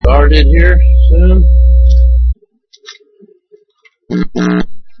started here soon.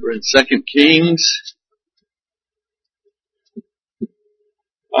 We're in 2 Kings.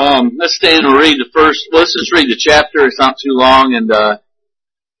 Let's stand and read the first. Let's just read the chapter. It's not too long, and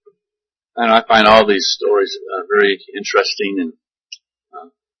I find all these stories very interesting, and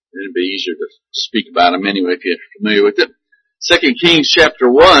it'd be easier to speak about them anyway if you're familiar with it. 2 Kings chapter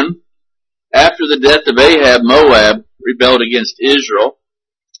 1. After the death of Ahab, Moab rebelled against Israel.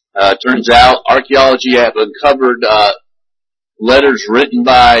 Turns out archaeology have uncovered letters written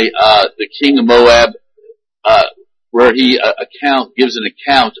by the king of Moab, where he gives an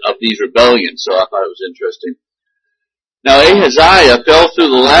account of these rebellions. So I thought it was interesting. Now Ahaziah fell through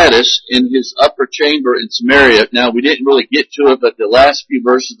the lattice in his upper chamber in Samaria. Now we didn't really get to it, but the last few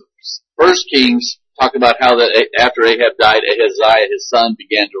verses of 1 Kings talk about how that after Ahab died, Ahaziah, his son,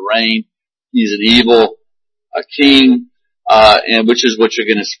 began to reign. He's an evil king, and which is what you're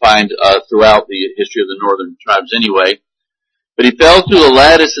going to find throughout the history of the northern tribes anyway. But he fell through the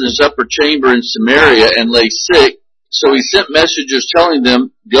lattice in his upper chamber in Samaria and lay sick. So he sent messengers telling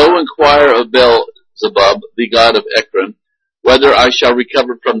them, "Go inquire of Beelzebub, the god of Ekron, whether I shall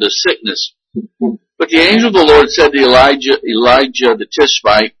recover from this sickness." But the angel of the Lord said to Elijah the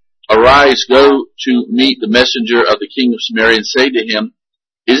Tishbite, "Arise, go to meet the messenger of the king of Samaria and say to him,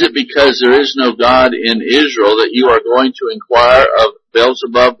 is it because there is no God in Israel that you are going to inquire of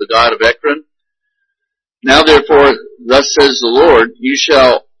Beelzebub, the god of Ekron? Now therefore, thus says the Lord, you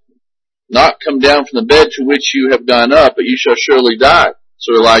shall not come down from the bed to which you have gone up, but you shall surely die."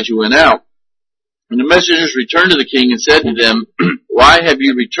 So Elijah went out. And the messengers returned to the king and said to them, "Why have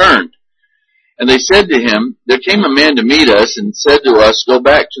you returned?" And they said to him, "There came a man to meet us and said to us, go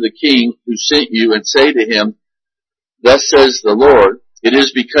back to the king who sent you and say to him, thus says the Lord,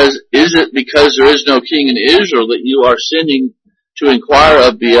 is it because there is no king in Israel that you are sending to inquire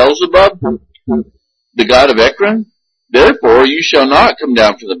of Beelzebub, the god of Ekron? Therefore you shall not come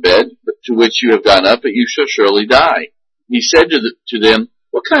down from the bed to which you have gone up, but you shall surely die." He said to them,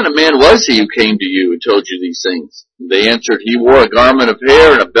 "What kind of man was he who came to you and told you these things?" And they answered, "He wore a garment of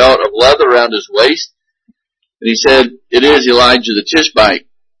hair and a belt of leather around his waist." And he said, "It is Elijah the Tishbite."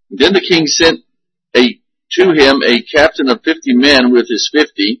 And then the king sent to him a captain of 50 men with his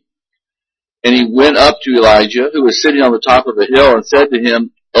 50. And he went up to Elijah, who was sitting on the top of a hill, and said to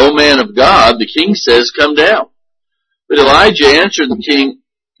him, "O man of God, the king says, come down." But Elijah answered the king,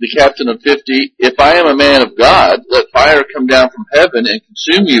 the captain of 50, "If I am a man of God, let fire come down from heaven and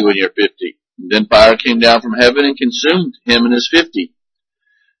consume you and your 50. And then fire came down from heaven and consumed him and his 50.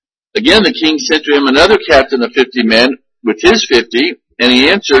 Again the king sent to him another captain of 50 men with his 50, and he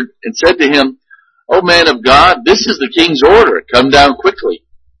answered and said to him, "O man of God, this is the king's order, come down quickly."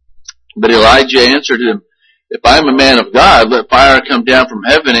 But Elijah answered him, "If I am a man of God, let fire come down from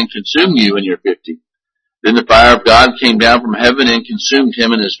heaven and consume you and your 50. Then the fire of God came down from heaven and consumed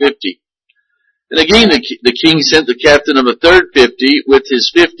him and his 50. And again the king sent the captain of a third 50 with his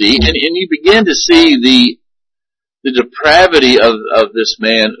 50, and you begin to see the depravity of this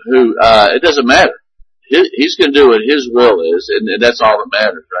man who, it doesn't matter. He's going to do what his will is, and that's all that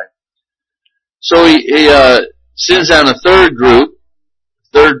matters, right? So he sends down a third group,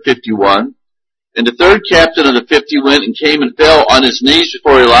 third 51, and the third captain of the 50 went and came and fell on his knees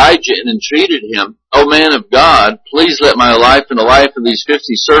before Elijah and entreated him, "O man of God, please let my life and the life of these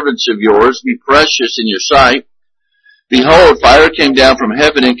 50 servants of yours be precious in your sight." Behold, fire came down from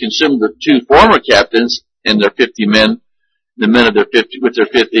heaven and consumed the 2 former captains and their 50 men, the men of their 50 with their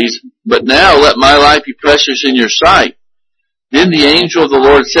 50s. But now let my life be precious in your sight. Then the angel of the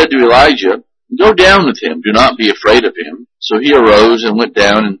Lord said to Elijah, "Go down with him, do not be afraid of him." So he arose and went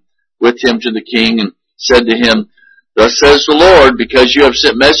down and with him to the king and said to him, "Thus says the Lord, because you have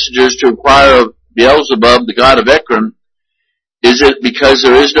sent messengers to inquire of Beelzebub, the god of Ekron, is it because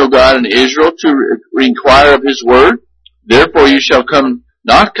there is no God in Israel to inquire of his word? Therefore you shall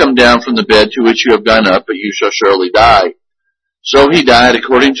not come down from the bed to which you have gone up, but you shall surely die." So he died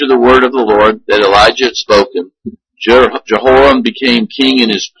according to the word of the Lord that Elijah had spoken. Jehoram became king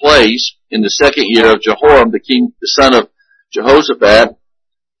in his place in the 2nd year of Jehoram, the son of Jehoshaphat,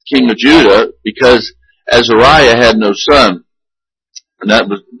 king of Judah, because Azariah had no son. And that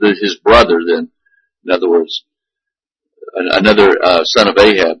was his brother then. In other words, another son of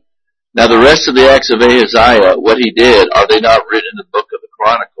Ahab. Now the rest of the acts of Ahaziah, what he did, are they not written in the book of the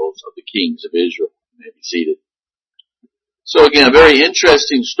Chronicles of the kings of Israel? You may be seated. So again, a very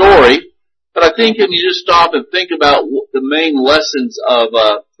interesting story. But I think when you just stop and think about the main lessons of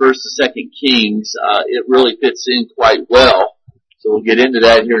 1st and 2nd Kings, it really fits in quite well. So we'll get into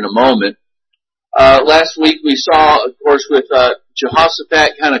that here in a moment. Last week we saw, of course, with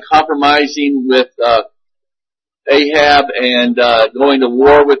Jehoshaphat kind of compromising with Ahab and going to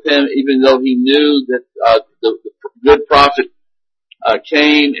war with him, even though he knew that the good prophet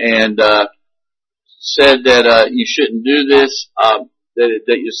came and said that you shouldn't do this, that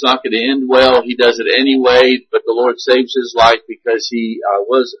it's not going to end well. He does it anyway, but the Lord saves his life because he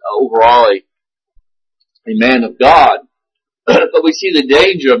was overall a man of God. But we see the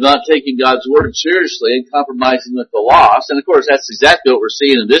danger of not taking God's word seriously and compromising with the lost. And of course, that's exactly what we're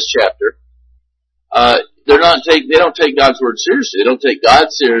seeing in this chapter. They don't take God's word seriously. They don't take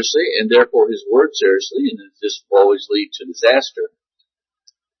God seriously, and therefore His word seriously, and this will always lead to disaster.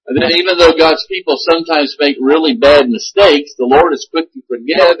 And then even though God's people sometimes make really bad mistakes, the Lord is quick to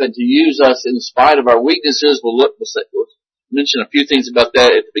forgive and to use us in spite of our weaknesses. We'll mention a few things about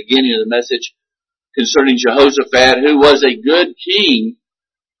that at the beginning of the message concerning Jehoshaphat, who was a good king,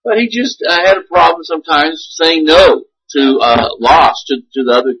 but he just had a problem sometimes saying no to loss, to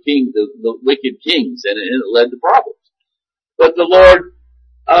the other king, the wicked kings, and it led to problems. But the Lord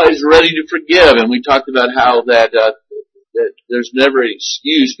is ready to forgive, and we talked about how that there's never an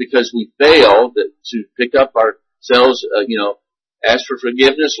excuse because we fail to pick up ourselves, ask for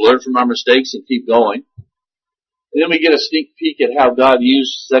forgiveness, learn from our mistakes, and keep going. And then we get a sneak peek at how God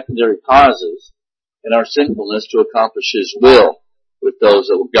used secondary causes and our sinfulness to accomplish His will with those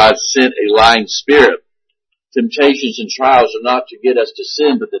that God sent a lying spirit. Temptations and trials are not to get us to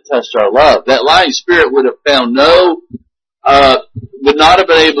sin, but to test our love. That lying spirit would have found would not have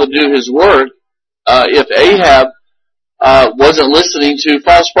been able to do his work if Ahab wasn't listening to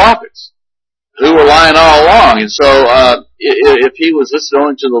false prophets who were lying all along. And so if he was listening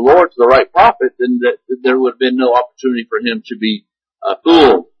only to the Lord, to the right prophet, then there would have been no opportunity for him to be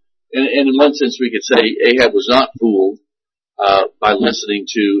fooled. And in one sense, we could say Ahab was not fooled by listening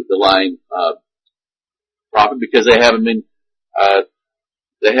to the lying prophet, because they haven't been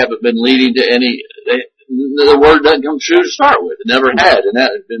leading to any. The word doesn't come true to start with. It never had, and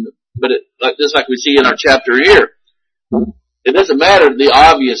that had been. But just like we see in our chapter here, it doesn't matter the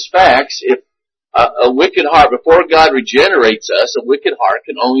obvious facts. If a wicked heart, before God regenerates us, a wicked heart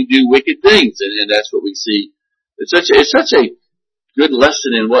can only do wicked things, and that's what we see. It's such a good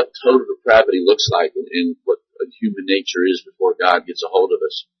lesson in what total depravity looks like, and what human nature is before God gets a hold of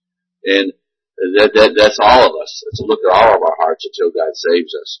us, and that's all of us. It's a look at all of our hearts until God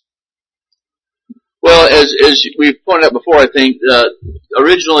saves us. Well, as we've pointed out before, I think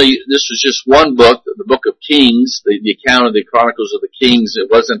originally this was just one book, the book of Kings, the account of the Chronicles of the Kings. It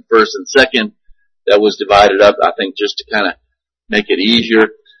wasn't first and second. That was divided up, I think, just to kind of make it easier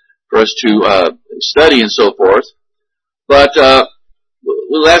for us to study and so forth. But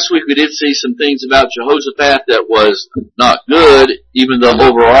last week we did see some things about Jehoshaphat that was not good, even though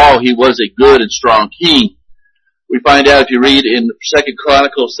overall he was a good and strong king. We find out, if you read in 2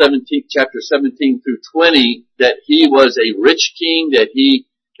 Chronicles 17, chapter 17 through 20, that he was a rich king, that he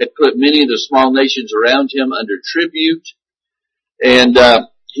had put many of the small nations around him under tribute, and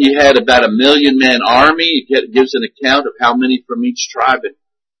he had about 1 million-man army. It gives an account of how many from each tribe and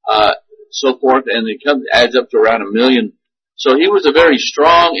so forth, and it adds up to around 1 million. So he was a very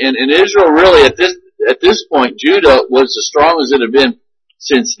strong, and Israel really at this point, Judah was as strong as it had been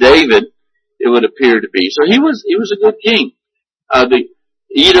since David, it would appear to be. So he was a good king. The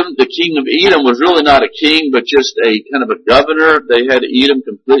king of Edom was really not a king, but just a kind of a governor. They had Edom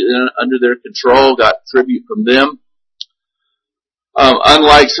completely under their control, got tribute from them.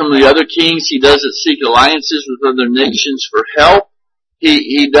 Unlike some of the other kings, he doesn't seek alliances with other nations for help.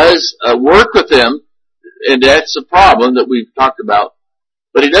 He does work with them, and that's a problem that we've talked about.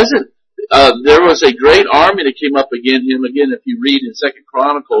 But he doesn't. There was a great army that came up against him. Again, if you read in 2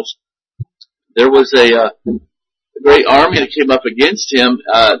 Chronicles, there was a great army that came up against him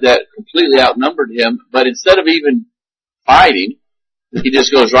that completely outnumbered him. But instead of even fighting, he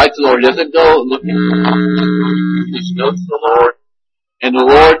just goes right to the Lord. He doesn't go looking. He just goes to the Lord, and the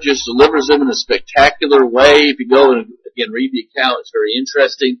Lord just delivers him in a spectacular way. If you go and again read the account, it's very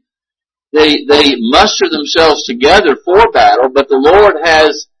interesting. They muster themselves together for battle, but the Lord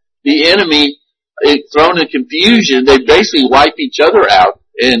has the enemy thrown in confusion. They basically wipe each other out,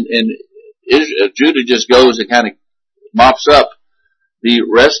 and Judah just goes and kind of mops up the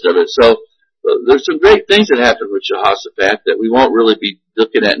rest of it. So there's some great things that happened with Jehoshaphat that we won't really be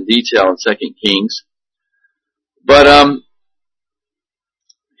looking at in detail in 2 Kings. But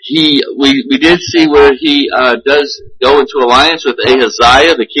we did see where he does go into alliance with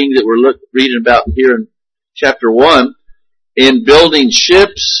Ahaziah, the king that we're reading about here in chapter 1, in building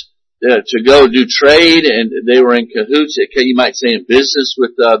ships to go do trade, and they were in cahoots, you might say in business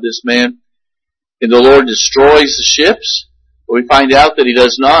with this man. And the Lord destroys the ships. we find out that he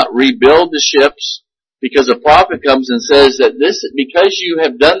does not rebuild the ships, because a prophet comes and says that because you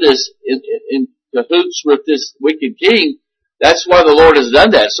have done this in cahoots with this wicked king, that's why the Lord has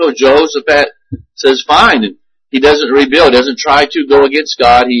done that. So Jehoshaphat says fine, and he doesn't rebuild, doesn't try to go against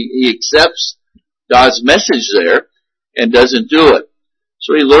God. He accepts God's message there and doesn't do it.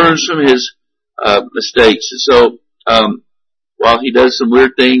 So he learns from his mistakes. And so while he does some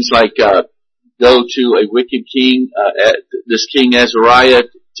weird things like go to a wicked king, this King Azariah,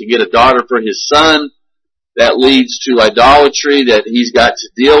 to get a daughter for his son, that leads to idolatry that he's got to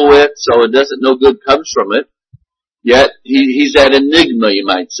deal with, so no good comes from it. Yet, he's that enigma, you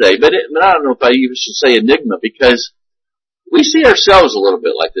might say. But I don't know if I even should say enigma, because we see ourselves a little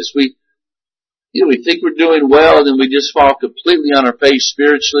bit like this. We think we're doing well, and then we just fall completely on our face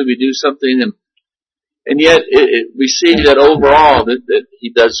spiritually. We do something, and yet we see that overall that he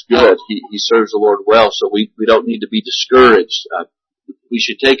does good. He serves the Lord well, so we don't need to be discouraged. We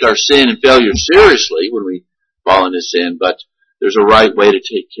should take our sin and failure seriously when we fall into sin, but there's a right way to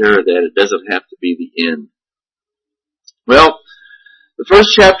take care of that. It doesn't have to be the end. Well, the first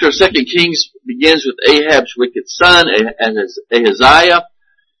chapter of 2 Kings begins with Ahab's wicked son, Ahaziah.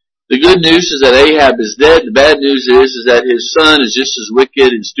 The good news is that Ahab is dead. The bad news is that his son is just as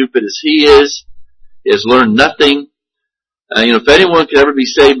wicked and stupid as he is. He has learned nothing. If anyone could ever be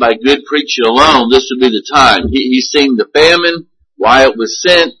saved by good preaching alone, this would be the time. He's seen the famine, why it was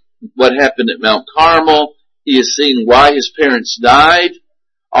sent, what happened at Mount Carmel. He has seen why his parents died.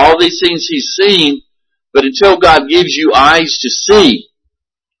 All these things he's seen, but until God gives you eyes to see,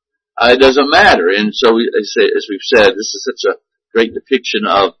 it doesn't matter. And so, as we've said, this is such a great depiction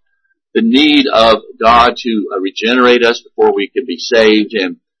of the need of God to regenerate us before we can be saved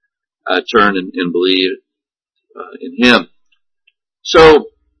and turn and believe in Him. So,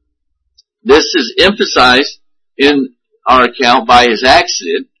 this is emphasized in our account by his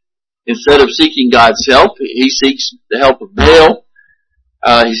accident. Instead of seeking God's help, he seeks the help of Baal.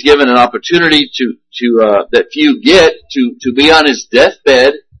 He's given an opportunity that few get to be on his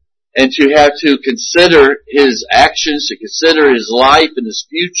deathbed and to have to consider his actions, to consider his life and his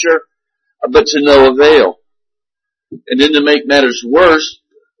future, but to no avail. And then to make matters worse,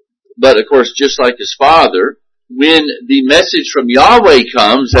 but of course just like his father, when the message from Yahweh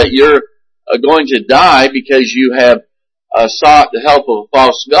comes that you're going to die because you have sought the help of a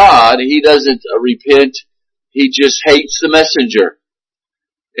false god, he doesn't repent. He just hates the messenger.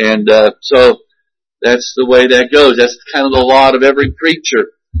 And so that's the way that goes. That's kind of the lot of every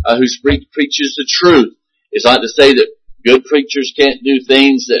preacher who preaches the truth. It's not to say that good preachers can't do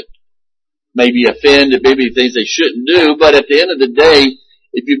things that maybe offend, maybe things they shouldn't do, but at the end of the day,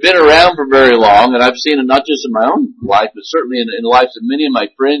 if you've been around for very long, and I've seen it not just in my own life, but certainly in the lives of many of my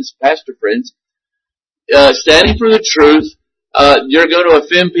friends, pastor friends, standing for the truth, you're going to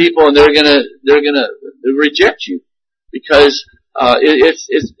offend people, and they're going to reject you, because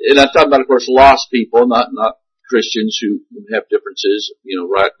and I'm talking about, of course, lost people, not Christians who have differences,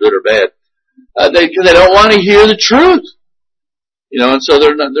 right, good or bad. They don't want to hear the truth, and so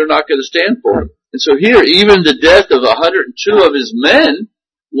they're not going to stand for it. And so here, even the death of 102 of his men,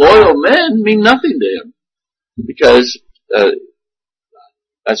 loyal men, mean nothing to him, because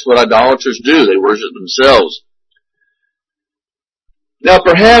that's what idolaters do. They worship themselves. Now,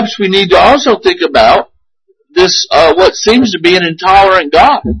 perhaps we need to also think about this, what seems to be an intolerant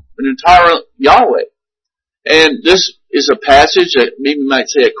God, an intolerant Yahweh. And this is a passage that maybe we might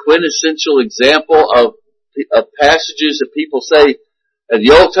say a quintessential example of passages that people say that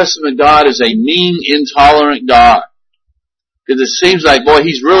the Old Testament God is a mean, intolerant God. Because it seems like, boy,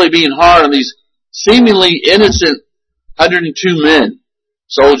 he's really being hard on these seemingly innocent 102 men,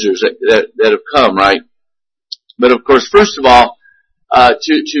 soldiers that have come, right? But of course, first of all,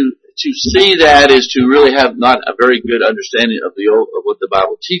 to see that is to really have not a very good understanding of what the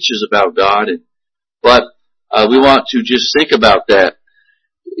Bible teaches about God. But we want to just think about that.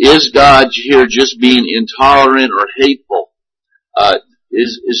 Is God here just being intolerant or hateful?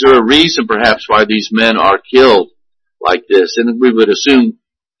 Is there a reason perhaps why these men are killed like this? And we would assume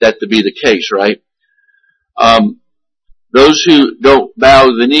that to be the case, right? Those who don't bow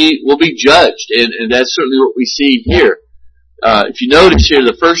the knee will be judged, and that's certainly what we see here. If you notice here,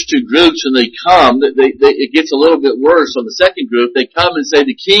 the first two groups, when they come, it gets a little bit worse on the second group. They come and say,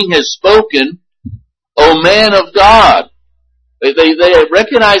 the king has spoken, O man of God. They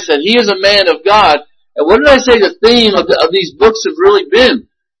recognize that he is a man of God. And what did I say the theme of these books have really been?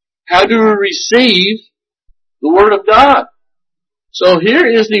 How do we receive the Word of God? So here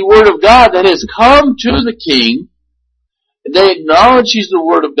is the Word of God that has come to the king. And they acknowledge he's the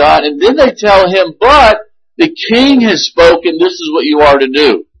Word of God. And then they tell him, but The king has spoken, this is what you are to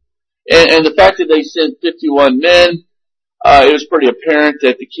do. And the fact that they sent 51 men, it was pretty apparent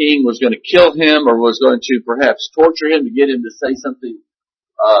that the king was going to kill him or was going to perhaps torture him to get him to say something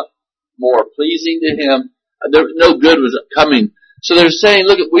more pleasing to him. No good was coming. So they're saying,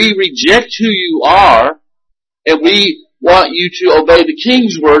 look, we reject who you are, and we want you to obey the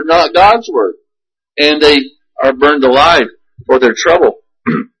king's word, not God's word. And they are burned alive for their trouble.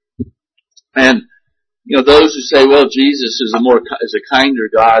 And, you know, those who say, well, Jesus is a kinder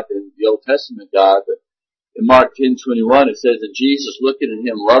God than the Old Testament God, but in Mark 10:21 it says that Jesus, looking at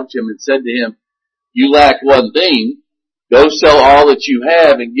him, loved him and said to him, you lack one thing, go sell all that you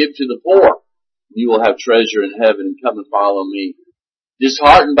have and give to the poor. You will have treasure in heaven, and come and follow me.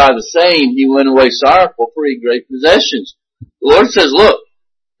 Disheartened by the saying, he went away sorrowful, for he had great possessions. The Lord says, look,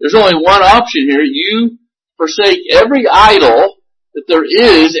 there's only one option here. You forsake every idol that there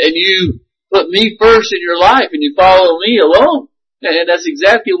is, and you put me first in your life, and you follow me alone. And that's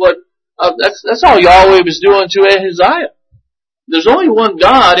exactly what, that's all Yahweh was doing to Ahaziah. There's only one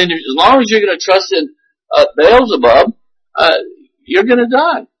God, and as long as you're going to trust in Beelzebub, you're going to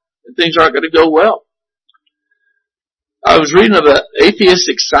die. And things aren't going to go well. I was reading of an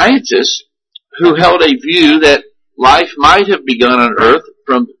atheistic scientist who held a view that life might have begun on Earth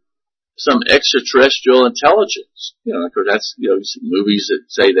from some extraterrestrial intelligence. You know, of course, that's, you know, you see movies that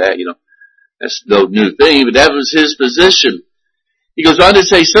say that, you know, that's no new thing, but that was his position. He goes on to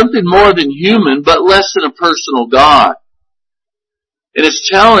say something more than human, but less than a personal God. And it's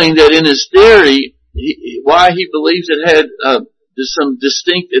telling that in his theory, why he believes it had some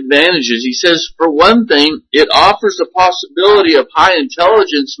distinct advantages. He says, for one thing, it offers the possibility of high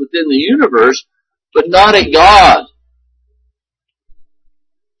intelligence within the universe, but not a God.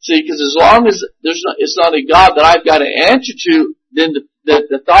 See, because as long as it's not a God that I've got to answer to, then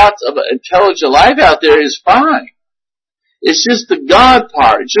the thoughts of an intelligent life out there is fine. It's just the God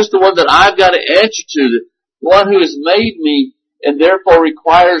part. It's just the one that I've got to answer to, the one who has made me and therefore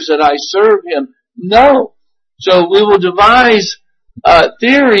requires that I serve him. No. So we will devise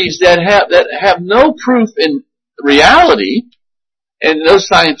theories that have no proof in reality and no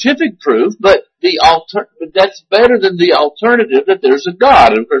scientific proof, but that's better than the alternative that there's a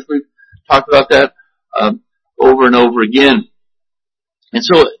God. And of course, we've talked about that over and over again. And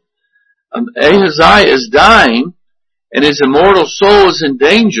so Ahaziah is dying, and his immortal soul is in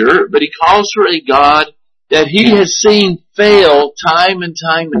danger, but he calls for a God that he has seen fail time and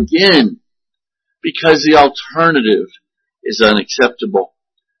time again, because the alternative is unacceptable.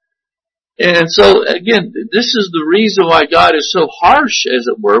 And so, again, this is the reason why God is so harsh, as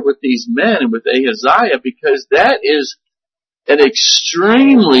it were, with these men and with Ahaziah, because that is an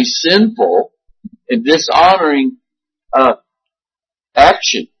extremely sinful and dishonoring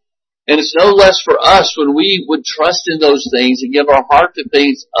action. And it's no less for us when we would trust in those things and give our heart to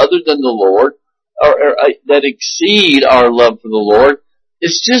things other than the Lord, or that exceed our love for the Lord.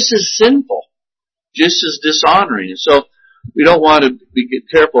 It's just as sinful, just as dishonoring. And so we don't want to be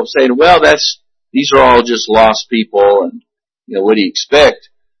careful of saying, well, these are all just lost people, and, you know, what do you expect?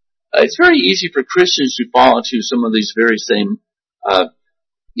 It's very easy for Christians to fall into some of these very same,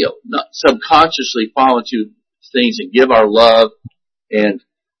 not subconsciously fall into things and give our love and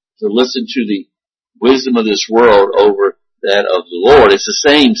to listen to the wisdom of this world over that of the Lord. It's the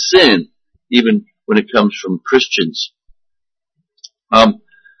same sin, even when it comes from Christians. And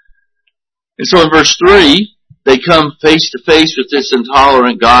so in verse 3, they come face to face with this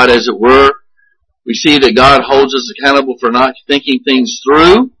intolerant God, as it were. We see that God holds us accountable for not thinking things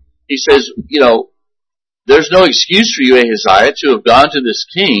through. He says, you know, there's no excuse for you, Ahaziah, to have gone to this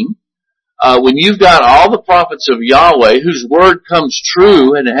king. When you've got all the prophets of Yahweh, whose word comes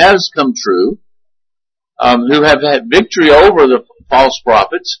true and has come true, who have had victory over the false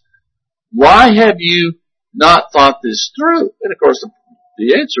prophets, why have you not thought this through? And of course,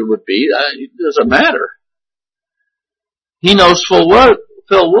 the answer would be, it doesn't matter. He knows full well,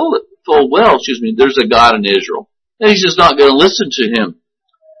 there's a God in Israel. And he's just not going to listen to him.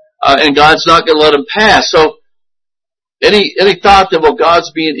 And God's not going to let him pass. So, any thought that, well,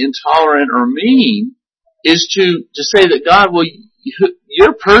 God's being intolerant or mean is to say that God, well,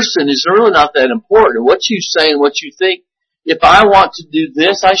 your person is really not that important. What you say and what you think, if I want to do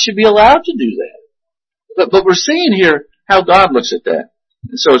this, I should be allowed to do that. But we're seeing here how God looks at that.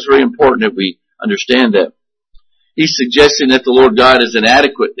 And so it's very important that we understand that. He's suggesting that the Lord God is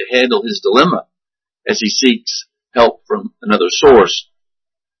inadequate to handle his dilemma as he seeks help from another source.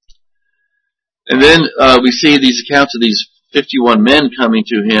 And then we see these accounts of these 51 men coming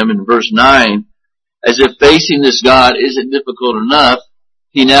to him in verse 9, as if facing this God isn't difficult enough.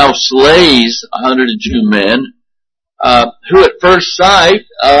 he now slays 102 men, who at first sight,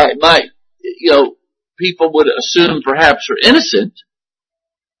 might, people would assume perhaps are innocent.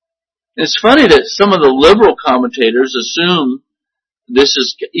 And it's funny that some of the liberal commentators assume this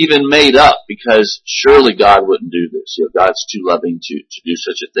is even made up because surely God wouldn't do this. God's too loving to do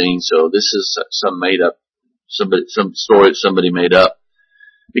such a thing. So this is some made up, some story that somebody made up,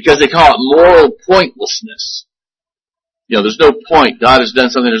 because they call it moral pointlessness. There's no point. God has done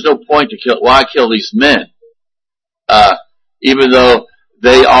something. There's no point to kill. Why kill these men? Even though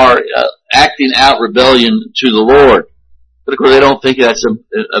they are acting out rebellion to the Lord. But of course they don't think that's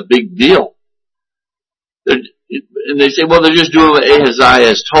a big deal. And they say, well, they're just doing what Ahaziah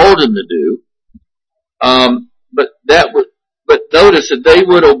has told them to do. But notice that they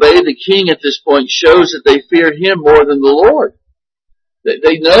would obey the king at this point shows that they fear him more than the Lord.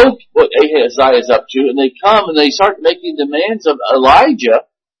 They know what Ahaziah is up to, and they come and they start making demands of Elijah,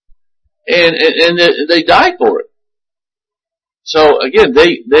 and they die for it. So again,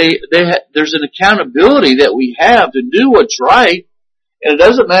 there's an accountability that we have to do what's right, and it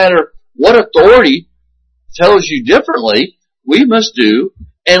doesn't matter what authority tells you differently. We must do,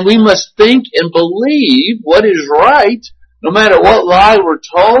 and we must think and believe what is right, no matter what lie we're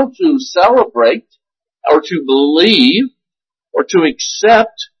told to celebrate or to believe or to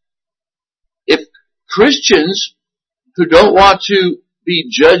accept. If Christians who don't want to be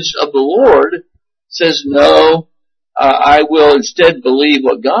judged of the Lord says, no, I will instead believe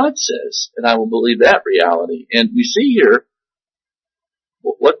what God says, and I will believe that reality. And we see here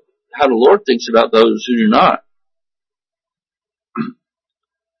how the Lord thinks about those who do not.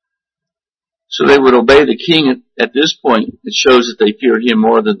 So they would obey the king at this point. It shows that they fear him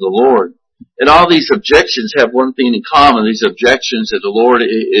more than the Lord. And all these objections have one thing in common. These objections that the Lord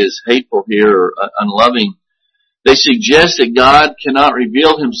is hateful here or unloving. They suggest that God cannot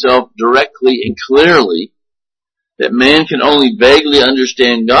reveal himself directly and clearly, that man can only vaguely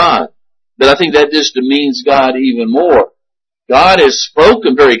understand God. But I think that just demeans God even more. God has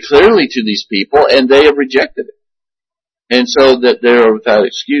spoken very clearly to these people, and they have rejected it. And so that they are without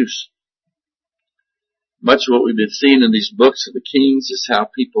excuse. Much of what we've been seeing in these books of the Kings is how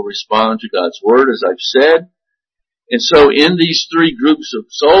people respond to God's Word, as I've said. And so in these three groups of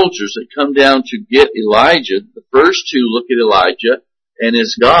soldiers that come down to get Elijah, the first two look at Elijah and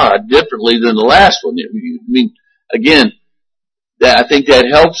his God differently than the last one. I mean, again, I think that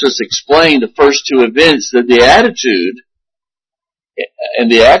helps us explain the first two events, that the attitude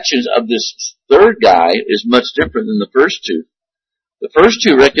and the actions of this third guy is much different than the first two. The first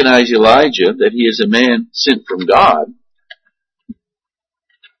two recognize Elijah, that he is a man sent from God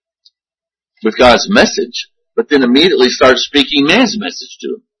with God's message, but then immediately start speaking man's message to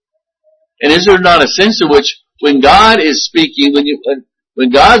him. And is there not a sense in which when God is speaking,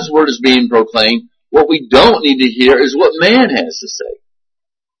 when God's word is being proclaimed, what we don't need to hear is what man has to say?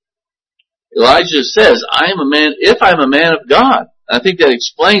 Elijah says, if I'm a man of God. I think that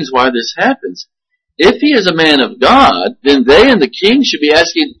explains why this happens. If he is a man of God, then they and the king should be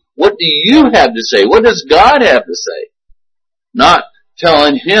asking, what do you have to say? What does God have to say? Not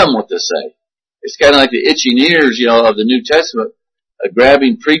telling him what to say. It's kind of like the itching ears, of the New Testament,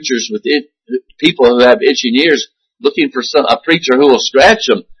 grabbing preachers with people who have itching ears, looking for a preacher who will scratch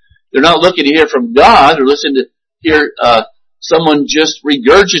them. They're not looking to hear from God. They're listening to hear someone just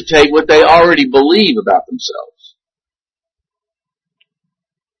regurgitate what they already believe about themselves.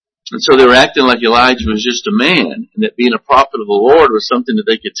 And so they were acting like Elijah was just a man, and that being a prophet of the Lord was something that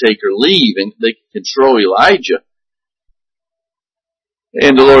they could take or leave, and they could control Elijah.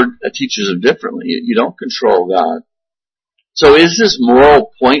 And the Lord teaches them differently. You don't control God. So is this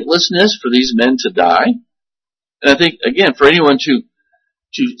moral pointlessness for these men to die? And I think, again, for anyone to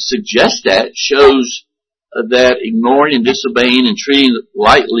suggest that shows that ignoring and disobeying and treating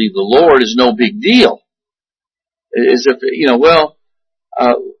lightly the Lord is no big deal. As if,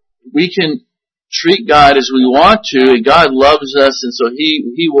 we can treat God as we want to, and God loves us, and so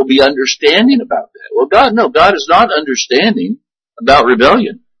He will be understanding about that. Well, God is not understanding about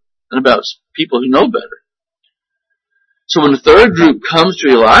rebellion and about people who know better. So when the third group comes to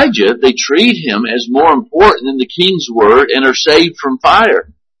Elijah, they treat him as more important than the king's word and are saved from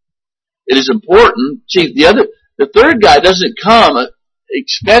fire. It is important. See, the third guy doesn't come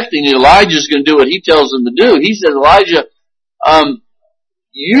expecting Elijah's going to do what he tells him to do. He says, Elijah,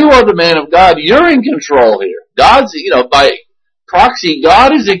 you are the man of God. You're in control here. God's, by proxy,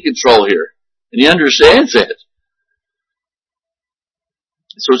 God is in control here. And he understands that.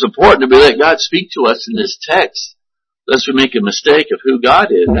 So it's important to let God speak to us in this text, lest we make a mistake of who God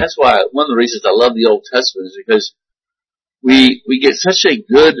is. And that's why one of the reasons I love the Old Testament is because we get such a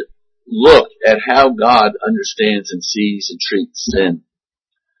good look at how God understands and sees and treats sin.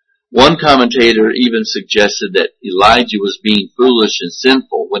 One commentator even suggested that Elijah was being foolish and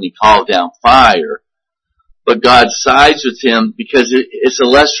sinful when he called down fire, but God sides with him because it's a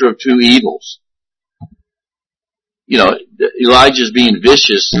lesser of two evils. You know, Elijah's being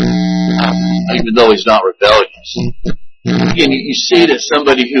vicious, even though he's not rebellious. Again, you see that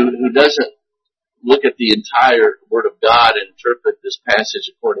somebody who doesn't look at the entire Word of God and interpret this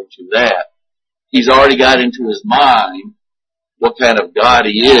passage according to that, he's already got into his mind what kind of God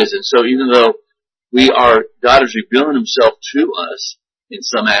he is. And so even though God is revealing himself to us in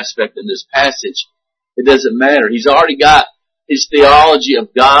some aspect in this passage, it doesn't matter. He's already got his theology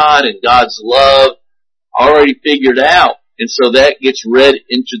of God and God's love already figured out. And so that gets read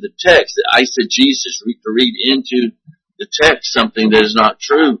into the text. I said Jesus to read into the text something that is not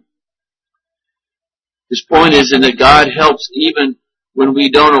true. His point is in that God helps even when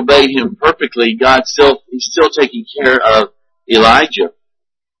we don't obey him perfectly. He's still taking care of Elijah.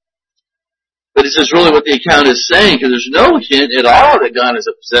 But this is really what the account is saying, because there's no hint at all that God is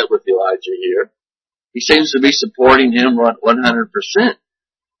upset with Elijah here. He seems to be supporting him 100%.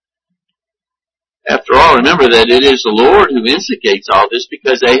 After all, remember that it is the Lord who instigates all this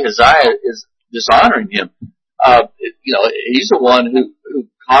because Ahaziah is dishonoring him. He's the one who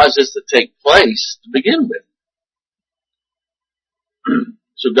caused this to take place to begin with.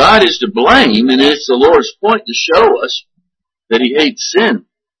 So God is to blame, and it's the Lord's point to show us that he hates sin, and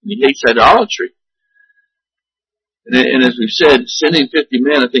he hates idolatry. And as we've said, sending 50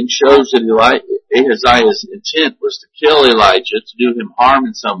 men, I think, shows that Ahaziah's intent was to kill Elijah, to do him harm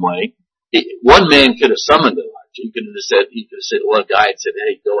in some way. One man could have summoned Elijah. He could have said, one guy had said,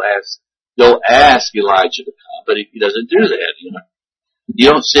 hey, go ask Elijah to come, but he doesn't do that, you know. You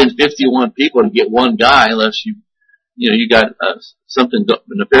don't send 51 people to get one guy unless you got something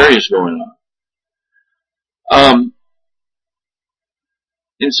nefarious going on.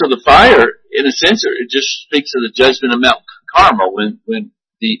 And so the fire, in a sense, it just speaks of the judgment of Mount Carmel when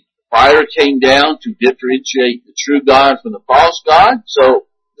the fire came down to differentiate the true God from the false God. So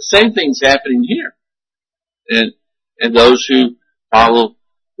the same thing's happening here. And those who follow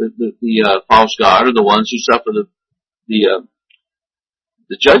the false God are the ones who suffer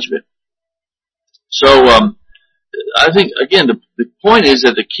the judgment. So I think, again, the point is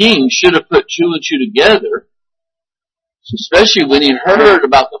that the king should have put two and two together, especially when he heard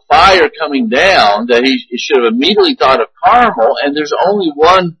about the fire coming down, that he should have immediately thought of Carmel, and there's only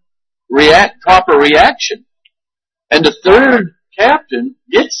one proper reaction. And the third captain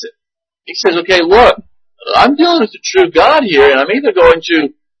gets it. He says, okay, look, I'm dealing with the true God here, and I'm either going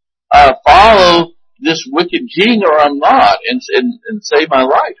to follow this wicked king or I'm not, and save my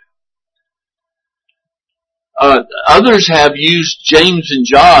life. Others have used James and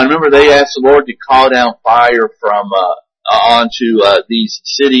John. Remember, they asked the Lord to call down fire from onto these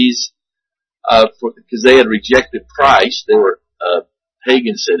cities because they had rejected Christ. They were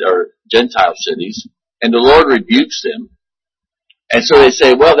pagan cities or Gentile cities, and the Lord rebukes them. And so they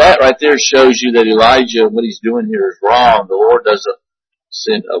say, well, that right there shows you that Elijah, what he's doing here is wrong. The Lord doesn't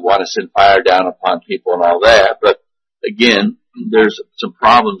want to send fire down upon people and all that. But again, there's some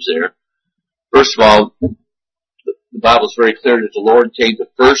problems there. First of all, the Bible is very clear that the Lord came the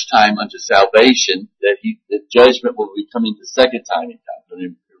first time unto salvation, that judgment will be coming the second time he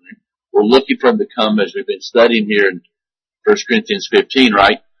comes. We're looking for him to come, as we've been studying here in 1 Corinthians 15,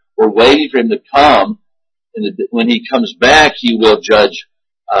 right? We're waiting for him to come, and when he comes back, he will judge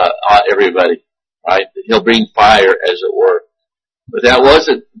everybody, right? He'll bring fire, as it were. But that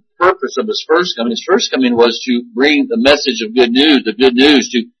wasn't the purpose of his first coming. His first coming was to bring the message of good news,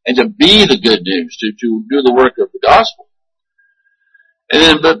 and to be the good news, to do the work of the gospel. And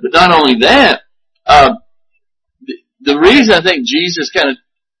then, but not only that, the reason I think Jesus kind of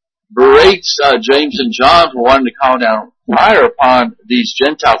berates James and John for wanting to call down fire upon these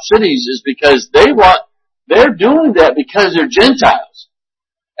Gentile cities is because they're doing that because they're Gentiles.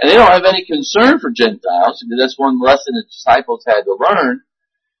 And they don't have any concern for Gentiles, because that's one lesson the disciples had to learn.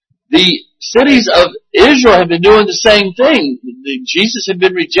 The cities of Israel have been doing the same thing. Jesus had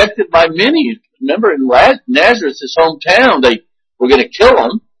been rejected by many. Remember, in Nazareth, his hometown, they were going to kill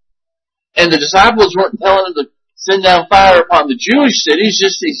him. And the disciples weren't telling him to send down fire upon the Jewish cities,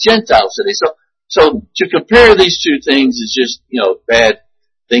 just these Gentile cities. So to compare these two things is just, bad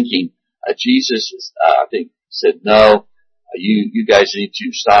thinking. Jesus, I think, said, no, you guys need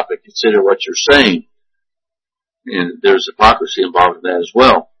to stop and consider what you're saying. And there's hypocrisy involved in that as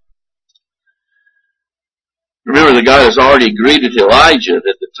well. Remember that God has already agreed with Elijah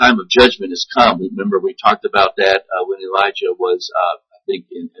that the time of judgment has come. Remember we talked about that when Elijah was, I think,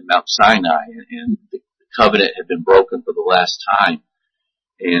 in Mount Sinai, and the covenant had been broken for the last time.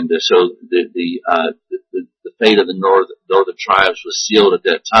 And so the fate of the northern tribes was sealed at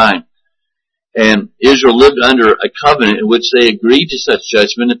that time. And Israel lived under a covenant in which they agreed to such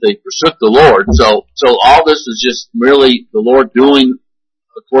judgment if they forsook the Lord. So all this was just merely the Lord doing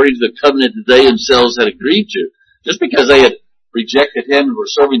according to the covenant that they themselves had agreed to. Just because they had rejected Him and were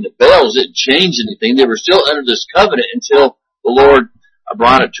serving the Baals didn't change anything. They were still under this covenant until the Lord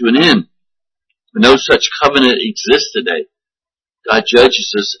brought it to an end. And no such covenant exists today. God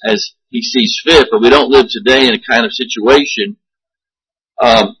judges us as He sees fit, but we don't live today in a kind of situation.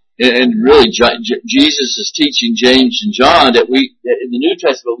 And really, Jesus is teaching James and John that in the New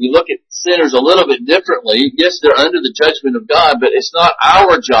Testament, we look at sinners a little bit differently. Yes, they're under the judgment of God, but it's not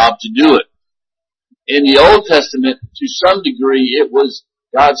our job to do it. In the Old Testament, to some degree, it was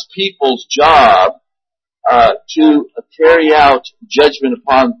God's people's job to carry out judgment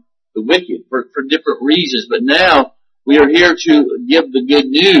upon the wicked for different reasons. But now we are here to give the good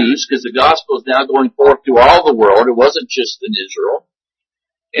news because the gospel is now going forth to all the world. It wasn't just in Israel.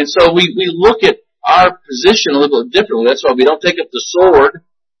 And so we look at our position a little bit differently. That's why we don't take up the sword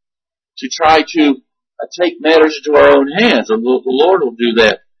to try to take matters into our own hands. And the Lord will do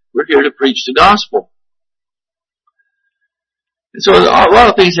that. We're here to preach the gospel. And so a lot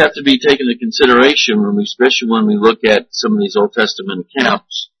of things have to be taken into consideration especially when we look at some of these Old Testament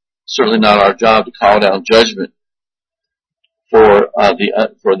accounts. Certainly not our job to call down judgment for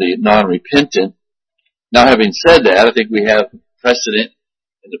the non-repentant. Now, having said that, I think we have precedent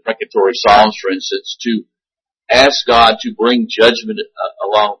in the precatory Psalms, for instance, to ask God to bring judgment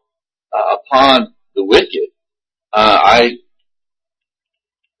upon the wicked. I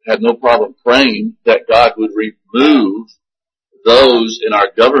have no problem praying that God would remove those in our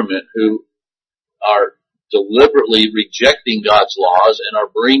government who are deliberately rejecting God's laws and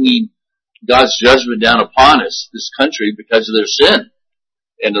are bringing God's judgment down upon us, this country, because of their sin.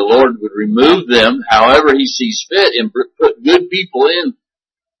 And the Lord would remove them however He sees fit and put good people in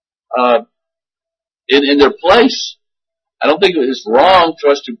their place. I don't think it is wrong for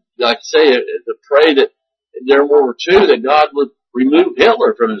us to, like I say, to pray that during World War II that God would remove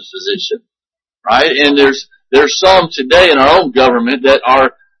Hitler from his position, right? And there's some today in our own government that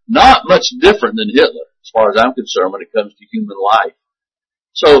are not much different than Hitler, as far as I'm concerned, when it comes to human life.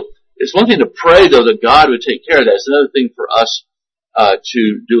 So it's one thing to pray, though, that God would take care of that. It's another thing for us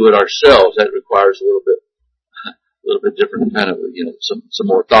to do it ourselves. That requires a little bit different kind of, some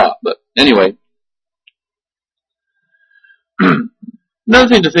more thought. But anyway, another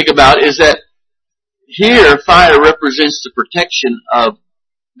thing to think about is that here fire represents the protection of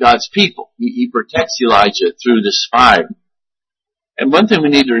God's people. He protects Elijah through this fire. And one thing we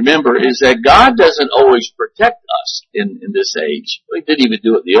need to remember is that God doesn't always protect us in this age. He didn't even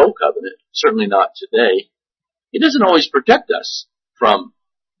do it in the Old Covenant, certainly not today. He doesn't always protect us from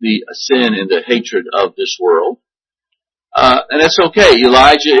the sin and the hatred of this world. And that's okay.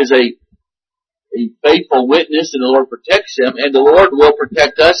 Elijah is a faithful witness, and the Lord protects him, and the Lord will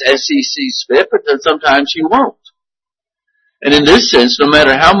protect us as He sees fit, but then sometimes He won't. And in this sense, no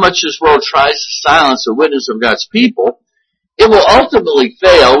matter how much this world tries to silence the witness of God's people, it will ultimately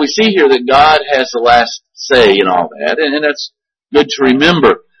fail. We see here that God has the last say in all that, and that's good to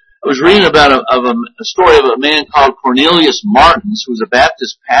remember. I was reading about a story of a man called Cornelius Martins, who was a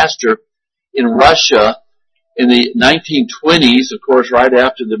Baptist pastor in Russia in the 1920s, of course, right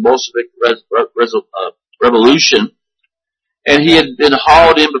after the Bolshevik Revolution. And he had been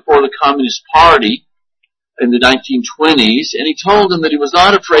hauled in before the Communist Party in the 1920s, and he told them that he was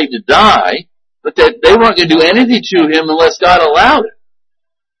not afraid to die, but that they weren't going to do anything to him unless God allowed it.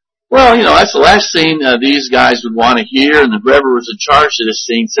 Well, that's the last thing these guys would want to hear, and whoever was in charge of this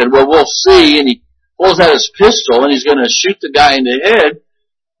scene said, well, we'll see, and he pulls out his pistol, and he's going to shoot the guy in the head,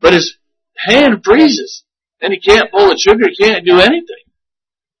 but his hand freezes, and he can't pull the trigger, he can't do anything.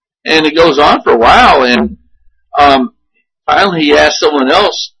 And it goes on for a while, and finally he asked someone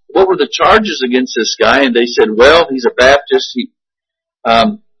else, what were the charges against this guy? And they said, well, he's a Baptist,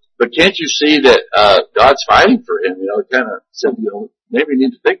 but can't you see that God's fighting for him? Kind of said, maybe we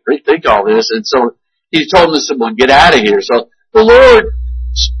need to rethink all this. And so he told them, well, get out of here. So the Lord,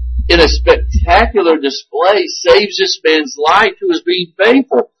 in a spectacular display, saves this man's life who is being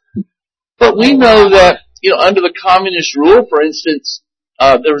faithful. But we know that, under the communist rule, for instance,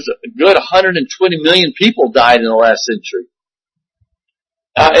 there was a good 120 million people died in the last century.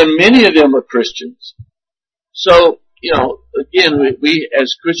 And many of them are Christians. So, again, we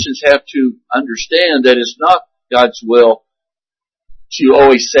as Christians have to understand that it's not God's will to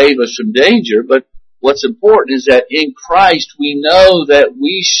always save us from danger, but what's important is that in Christ we know that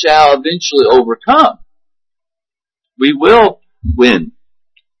we shall eventually overcome. We will win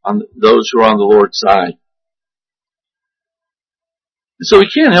on those who are on the Lord's side. And so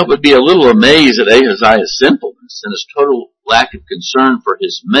we can't help but be a little amazed at Ahaziah's sinfulness and his total lack of concern for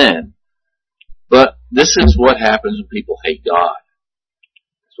his men. But this is what happens when people hate God.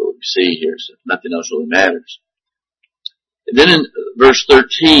 That's what we see here, so nothing else really matters. And then in verse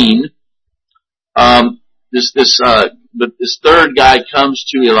 13, this third guy comes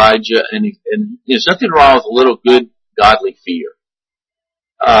to Elijah, and there's nothing wrong with a little good godly fear.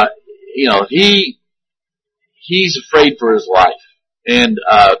 He's afraid for his life. And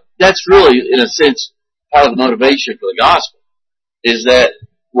that's really, in a sense, part of the motivation for the gospel, is that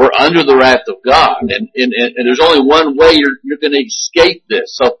we're under the wrath of God. And there's only one way you're going to escape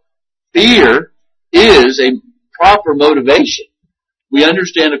this. So fear is a proper motivation. We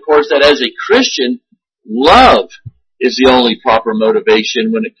understand, of course, that as a Christian, love is the only proper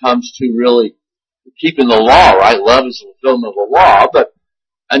motivation when it comes to really keeping the law, right? Love is the fulfillment of the law. But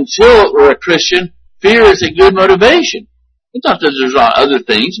until we're a Christian, fear is a good motivation. It's not that there's not other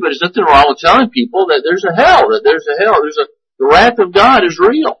things, but there's nothing wrong with telling people that there's a hell, the wrath of God is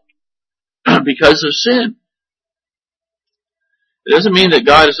real because of sin. It doesn't mean that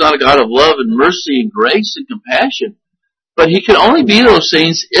God is not a God of love and mercy and grace and compassion, but He can only be those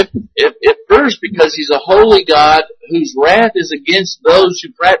things if first, because He's a holy God whose wrath is against those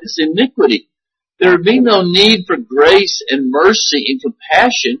who practice iniquity. There would be no need for grace and mercy and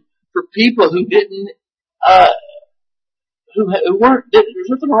compassion for people who didn't, who weren't, there's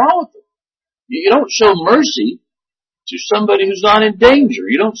nothing wrong with them. You don't show mercy to somebody who's not in danger.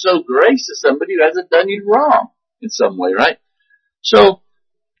 You don't show grace to somebody who hasn't done you wrong in some way, right? So,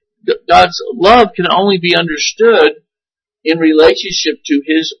 God's love can only be understood in relationship to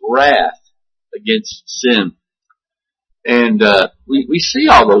His wrath against sin. And we see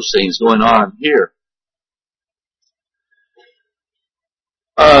all those things going on here.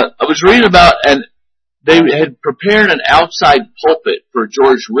 I was reading about, and they had prepared an outside pulpit for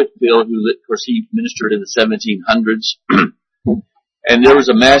George Whitefield, who, of course, he ministered in the 1700s. And there was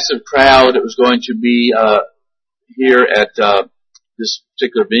a massive crowd that was going to be here at this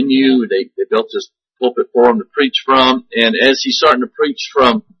particular venue. They built this pulpit for him to preach from. And as he's starting to preach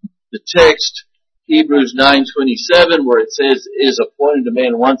from the text, Hebrews 9:27, where it says, "It is appointed a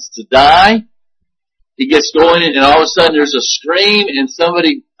man once to die," he gets going, and all of a sudden there's a scream, and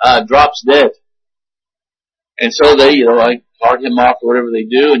somebody drops dead. And so they, like, cart him off or whatever they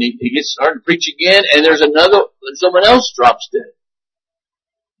do, and he gets started to preach again, and there's someone else drops dead.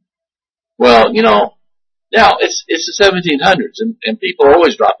 Well, now it's the 1700s, and people are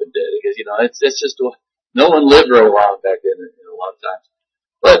always dropping dead, because, it's just, no one lived very long back then in a lot of times.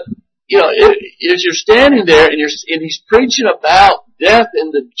 But, as you're standing there, and he's preaching about death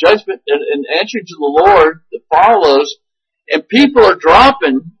and the judgment and answering to the Lord that follows, and people are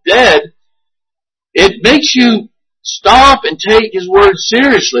dropping dead, it makes you stop and take His word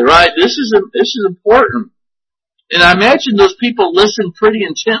seriously, right? This is important. And I imagine those people listen pretty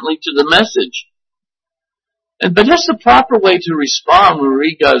intently to the message. But that's the proper way to respond when we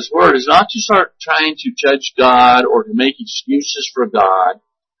read God's word, is not to start trying to judge God or to make excuses for God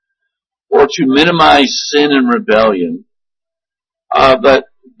or to minimize sin and rebellion. But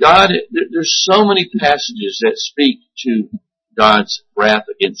God, there's so many passages that speak to God's wrath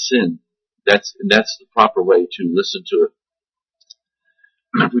against sin. That's the proper way to listen to it.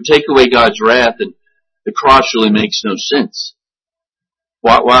 If we take away God's wrath, then the cross really makes no sense.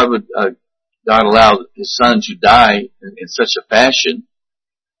 Why would God allow His Son to die in such a fashion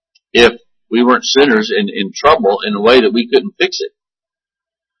if we weren't sinners in trouble in a way that we couldn't fix it?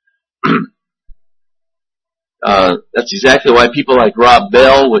 That's exactly why people like Rob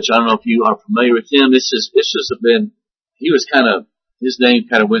Bell, which I don't know if you are familiar with him, his name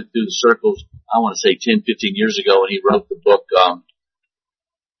kind of went through the circles, I want to say 10, 15 years ago, when he wrote the book,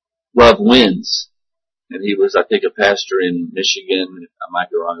 Love Wins. And he was, I think, a pastor in Michigan. I might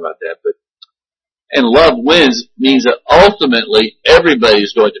be wrong about that, and Love Wins means that ultimately everybody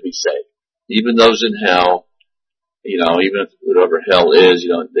is going to be saved. Even those in hell, even if whatever hell is,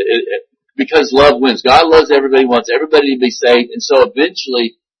 because love wins. God loves everybody, wants everybody to be saved, and so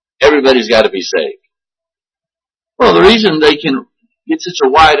eventually everybody's got to be saved. Well, the reason they can get such a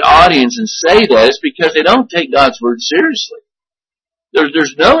wide audience and say that is because they don't take God's word seriously.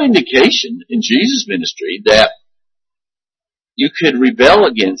 There's no indication in Jesus' ministry that you could rebel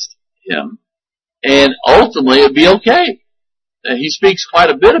against Him and ultimately it'd be okay. He speaks quite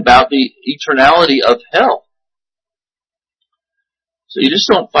a bit about the eternality of hell. So you just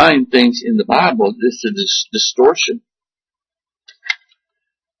don't find things in the Bible. It's a distortion.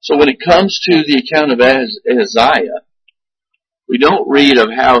 So when it comes to the account of Ahaziah, we don't read of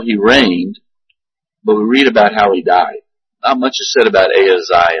how he reigned, but we read about how he died. Not much is said about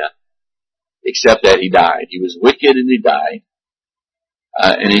Ahaziah, except that he died. He was wicked and he died.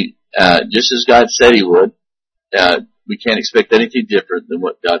 And he, just as God said he would, we can't expect anything different than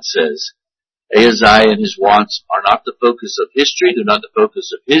what God says. Ahaziah and his wants are not the focus of history. They're not the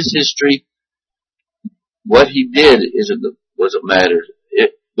focus of his history. What he did isn't what mattered.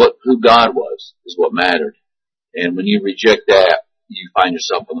 Who God was is what mattered. And when you reject that, you find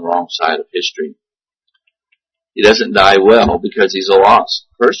yourself on the wrong side of history. He doesn't die well because he's a lost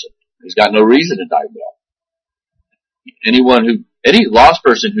person. He's got no reason to die well. Any lost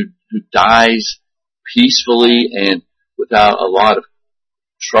person who dies peacefully and without a lot of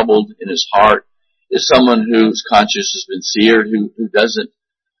trouble in his heart is someone whose conscience has been seared, who doesn't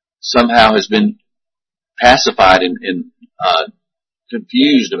somehow has been pacified and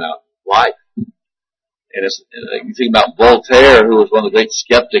confused about life. And you think about Voltaire, who was one of the great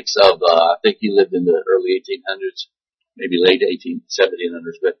skeptics of, I think he lived in the early 1800s, maybe late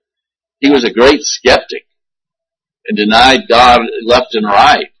 1700s, but he was a great skeptic and denied God left and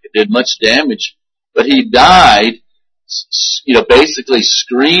right. It did much damage, but he died, basically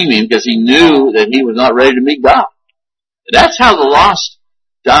screaming because he knew that he was not ready to meet God. That's how the lost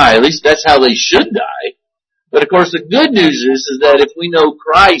die. At least that's how they should die. But of course the good news is that if we know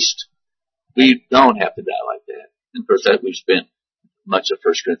Christ, we don't have to die like that. And of course that we've spent much of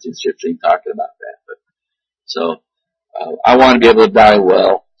 1 Corinthians 15 talking about that. I want to be able to die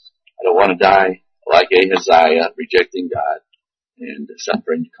well. I don't want to die like Ahaziah, rejecting God and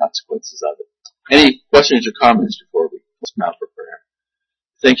suffering the consequences of it. Any questions or comments before we come out for prayer?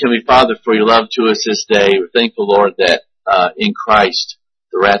 Thank you, Heavenly Father, for your love to us this day. We're thankful, Lord, that in Christ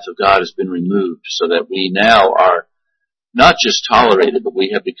the wrath of God has been removed so that we now are not just tolerated, but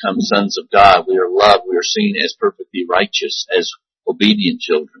we have become sons of God. We are loved. We are seen as perfectly righteous, as obedient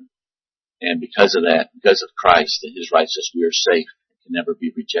children. And because of that, because of Christ and His righteousness, we are safe and can never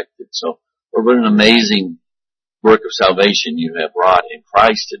be rejected. So, Lord, what an amazing work of salvation you have wrought in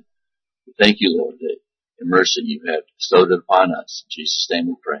Christ. And we thank you, Lord, that in mercy you have bestowed it upon us. In Jesus' name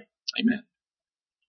we pray. Amen.